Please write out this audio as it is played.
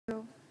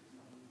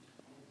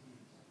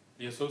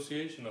The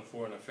Association of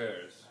Foreign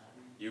Affairs,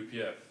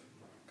 UPF,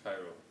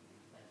 Cairo.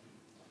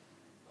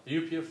 The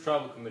UPF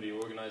Travel Committee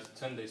organized a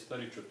 10-day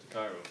study trip to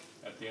Cairo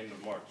at the end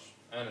of March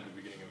and at the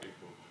beginning of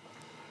April.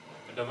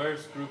 A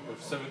diverse group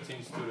of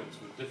 17 students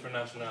with different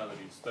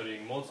nationalities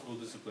studying multiple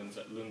disciplines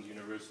at Lund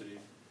University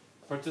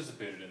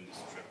participated in this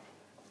trip.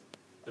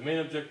 The main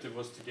objective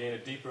was to gain a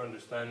deeper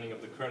understanding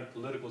of the current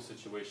political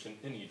situation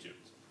in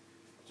Egypt.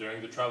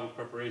 During the travel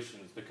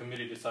preparations, the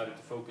committee decided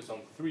to focus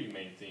on three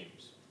main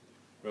themes: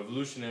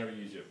 revolutionary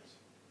Egypt,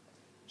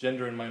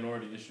 gender and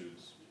minority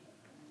issues,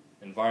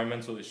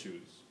 environmental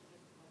issues,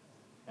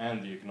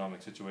 and the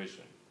economic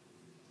situation.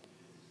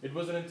 It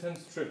was an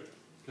intense trip,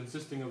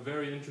 consisting of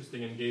very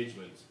interesting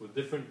engagements with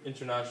different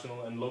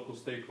international and local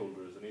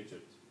stakeholders in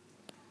Egypt.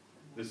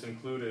 This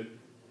included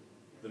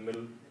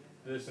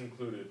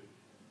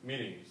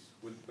meetings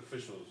with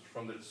officials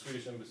from the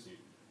Swedish Embassy,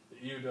 the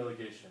EU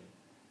delegation,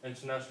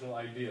 International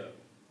IDEA,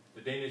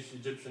 the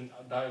Danish-Egyptian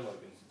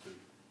Dialogue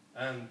Institute,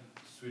 and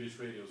Swedish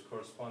Radio's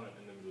correspondent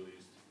in the Middle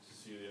East,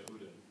 Cecilia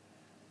Uden.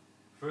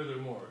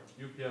 Furthermore,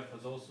 UPF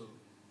has also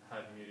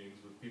had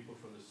meetings with people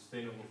from the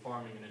Sustainable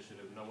Farming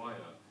Initiative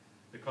Nawaya,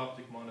 the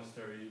Coptic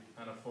Monastery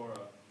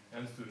Anaphora,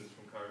 and students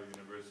from Cairo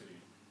University,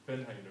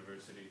 Benha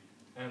University,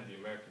 and the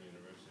American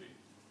University.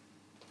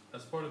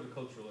 As part of the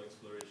cultural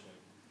exploration,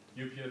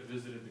 UPF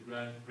visited the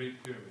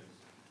Great Pyramids,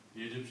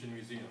 the Egyptian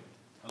Museum,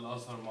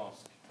 Al-Azhar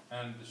Mosque,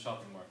 and the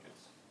shopping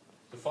markets.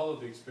 To follow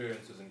the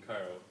experiences in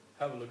Cairo,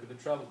 have a look at the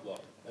travel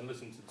blog and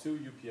listen to 2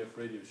 UPF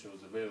radio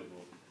shows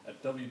available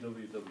at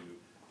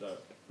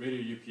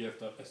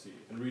www.radioupf.se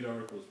and read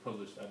articles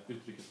published at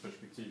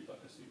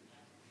utrikesperspektiv.se.